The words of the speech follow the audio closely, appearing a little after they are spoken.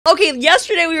Okay,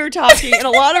 yesterday we were talking and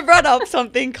Alana brought up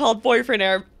something called boyfriend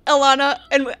air. Alana,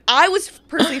 and I was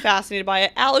personally fascinated by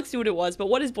it. Alex knew what it was, but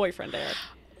what is boyfriend air?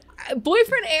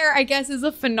 Boyfriend air, I guess, is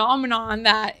a phenomenon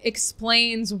that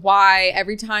explains why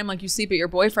every time like you sleep at your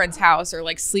boyfriend's house or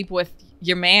like sleep with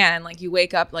your man, like you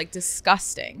wake up like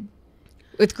disgusting.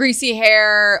 With greasy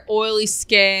hair, oily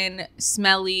skin,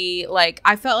 smelly. Like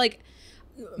I felt like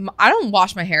I don't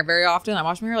wash my hair very often. I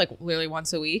wash my hair like literally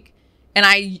once a week. And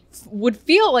I would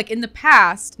feel like in the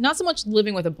past, not so much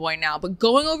living with a boy now, but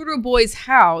going over to a boy's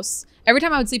house, every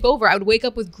time I would sleep over, I would wake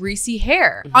up with greasy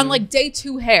hair on like day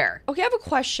 2 hair. Okay, I have a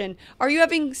question. Are you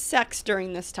having sex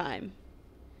during this time?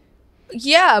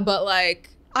 Yeah, but like...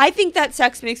 I think that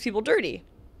sex makes people dirty.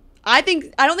 I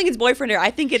don't think it's boyfriend air.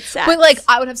 I think it's sex. But like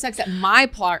I would have sex at my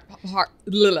apartment. Yeah,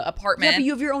 but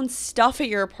you have your own stuff at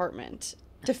your apartment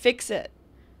to fix it.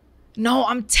 No,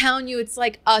 I'm telling you, it's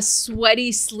like a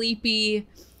sweaty, sleepy,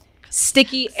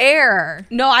 sticky air.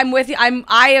 No, I'm with you.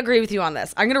 I agree with you on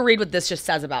this. I'm gonna read what this just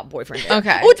says about boyfriend air.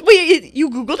 Okay. Oh, wait, you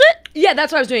Googled it? Yeah,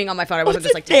 that's what I was doing on my phone. I wasn't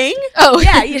just like thing. Oh,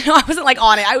 yeah. You know, I wasn't like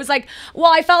on it. I was like,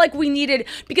 well, I felt like we needed,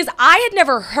 because I had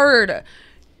never heard.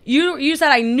 You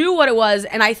said I knew what it was,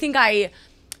 and I think I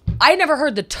had never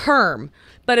heard the term.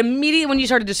 But immediately when you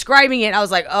started describing it, I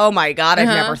was like, oh my God, I've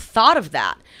never thought of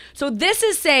that. So this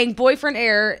is saying boyfriend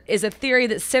air is a theory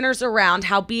that centers around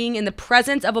how being in the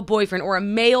presence of a boyfriend or a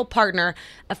male partner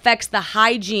affects the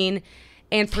hygiene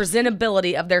and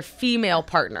presentability of their female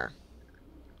partner.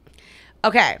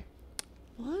 Okay.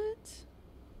 What?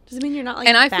 Does it mean you're not like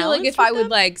And I feel like if I would them?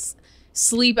 like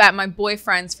sleep at my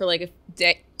boyfriend's for like a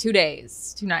day, 2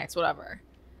 days, 2 nights, whatever,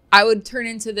 I would turn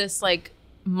into this like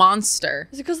monster.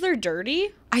 Is it because they're dirty?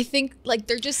 I think like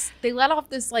they let off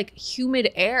this like humid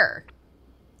air.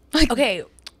 Like, okay,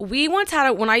 we once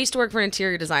had when I used to work for an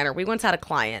interior designer, we once had a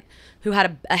client who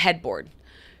had a headboard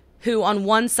who on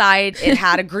one side it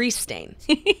had a grease stain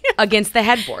against the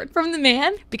headboard. From the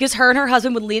man? Because her and her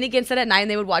husband would lean against it at night and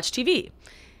they would watch TV.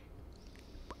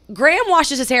 Graham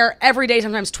washes his hair every day,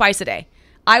 sometimes twice a day.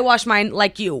 I wash mine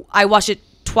like you. I wash it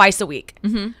twice a week.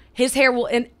 His hair will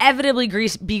inevitably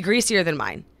be greasier than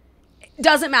mine.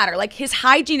 Doesn't matter. Like his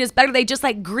hygiene is better. They just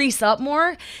like grease up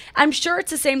more. I'm sure it's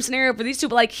the same scenario for these two,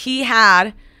 but like he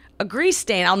had a grease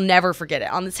stain. I'll never forget it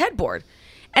on this headboard.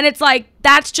 And it's like,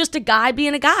 that's just a guy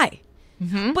being a guy.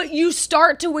 But you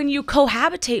start to, when you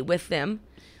cohabitate with them,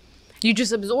 you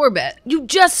just absorb it. You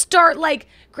just start like,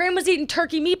 Graham was eating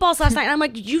turkey meatballs last night. And I'm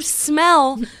like, you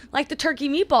smell like the turkey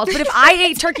meatballs. But if I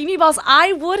ate turkey meatballs,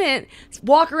 I wouldn't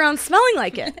walk around smelling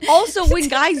like it. Also, when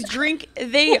guys drink,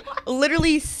 they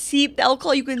literally seep the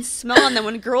alcohol. You can smell on them.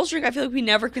 When girls drink, I feel like we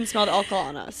never can smell the alcohol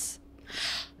on us.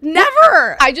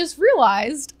 Never. I just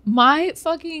realized my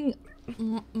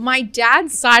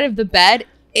dad's side of the bed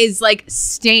is like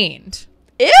stained.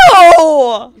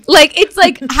 Ew! Like it's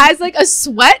like has like a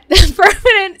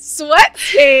permanent sweat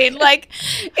stain. Like,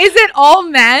 is it all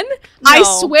men? No. I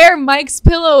swear Mike's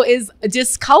pillow is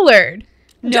discolored.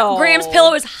 No. Graham's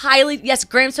pillow is yes,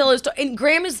 Graham's pillow is, and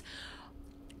Graham is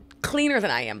cleaner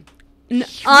than I am.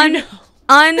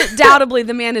 Undoubtedly,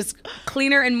 the man is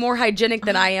cleaner and more hygienic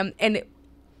than I am, and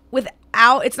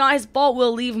it's not his fault,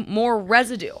 we'll leave more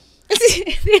residue.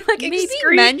 Like maybe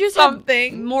men just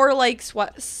something more like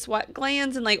sweat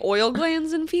glands and like oil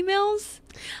glands in females.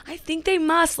 I think they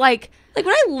must like when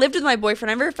I lived with my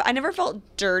boyfriend, I never felt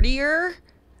dirtier,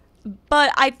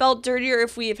 but I felt dirtier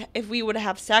if we would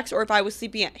have sex or if I was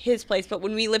sleeping at his place. But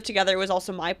when we lived together, it was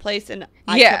also my place and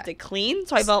I kept it clean,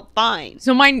 so I felt fine.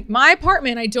 So my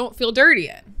apartment, I don't feel dirty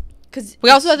in because we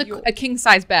also have a king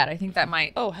size bed. I think that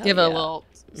might give it a little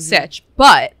stitch,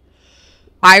 but.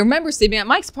 I remember sleeping at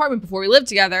Mike's apartment before we lived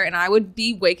together, and I would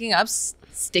be waking up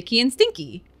sticky and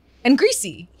stinky and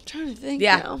greasy. I'm trying to think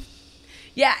now.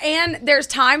 Yeah, and there's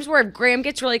times where if Graham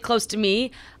gets really close to me,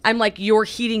 I'm like, you're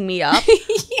heating me up.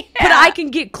 But I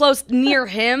can get close near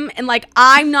him, and like,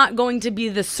 I'm not going to be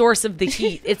the source of the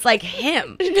heat. It's like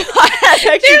him. That's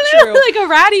actually true. Like a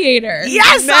radiator.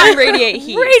 Yes, I radiate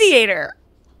heat. Radiator.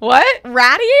 What?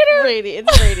 Radiator?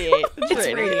 It's radiate. It's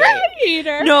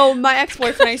radiator. No, my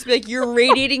ex-boyfriend used to be like, you're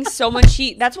radiating so much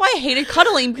heat. That's why I hated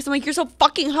cuddling, because I'm like, you're so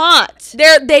fucking hot.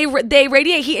 They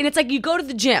radiate heat, and it's like you go to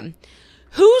the gym.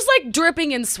 Who's like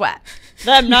dripping in sweat?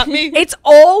 Them, not me. It's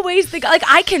always the guy. Like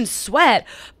I can sweat,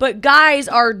 but guys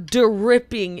are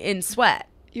dripping in sweat.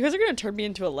 You guys are going to turn me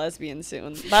into a lesbian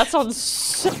soon. That sounds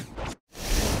so...